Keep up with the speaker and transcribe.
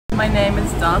My name is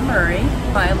Don Murray.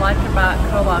 What I like about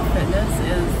Colaw Fitness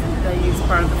is they use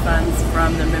part of the funds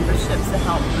from their memberships to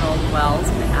help build wells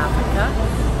in Africa,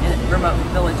 in remote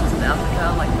villages in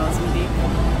Africa like Mozambique.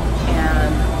 And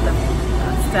the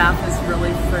staff is really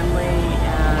friendly,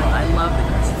 and I love the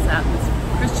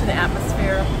Christian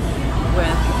atmosphere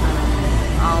with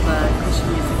all the Christian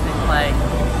music they play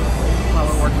while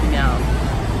we're working out.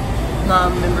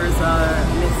 Non-members are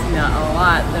missing out a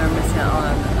lot. They're missing out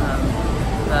on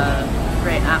the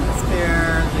great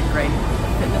atmosphere, the great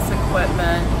fitness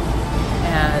equipment,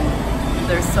 and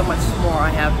there's so much more I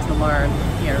have to learn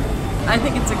here. I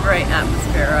think it's a great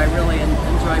atmosphere. I really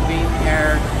enjoy being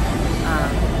here.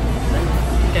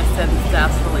 Like I said, the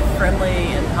staff's really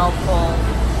friendly and helpful.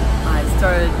 I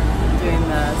started doing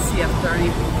the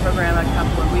CF30 program a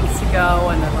couple of weeks ago,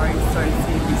 and I've already started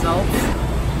seeing results.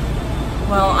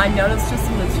 Well, I noticed just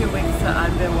in the 2 weeks that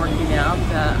I've been working out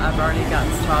that I've already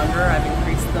gotten stronger. I've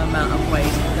increased the amount of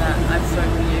weight that I've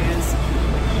started to use.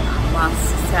 Last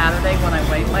Saturday when I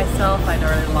weighed myself, I'd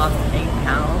already lost 8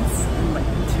 pounds in like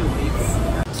 2 weeks.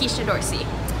 Keisha Dorsey.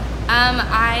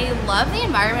 I love the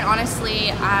environment,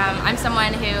 honestly. I'm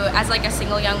someone who, as like a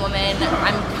single young woman,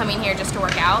 I'm coming here just to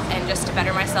work out and just to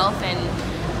better myself and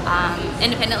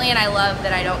independently, and I love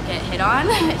that I don't get hit on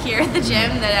here at the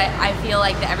gym, that I feel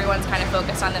like that everyone's kind of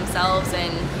focused on themselves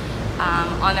and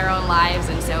on their own lives,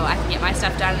 and so I can get my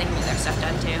stuff done and they can get their stuff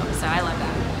done too, so I love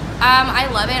that. I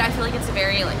love it. I feel like it's a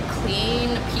very like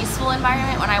clean, peaceful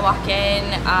environment. When I walk in,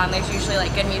 there's usually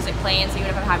like good music playing, so even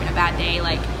if I'm having a bad day,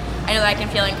 like I know that I can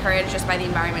feel encouraged just by the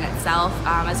environment itself,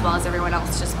 as well as everyone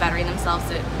else just bettering themselves.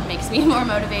 It makes me more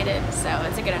motivated, so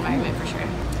it's a good environment for sure.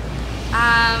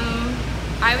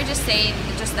 I would just say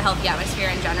just the healthy atmosphere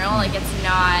in general. Like it's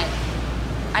not,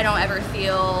 I don't ever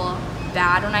feel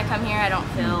bad when I come here. I don't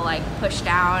feel like pushed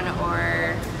down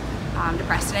or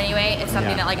depressed in any way. It's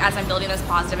something that like as I'm building those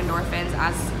positive endorphins,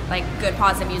 as like good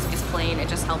positive music is playing, it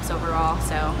just helps overall.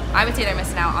 So I would say they're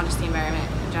missing out on just the environment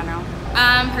in general.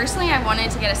 Personally, I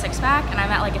wanted to get a 6-pack and I'm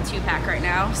at like a 2-pack right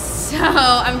now, so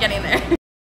I'm getting there.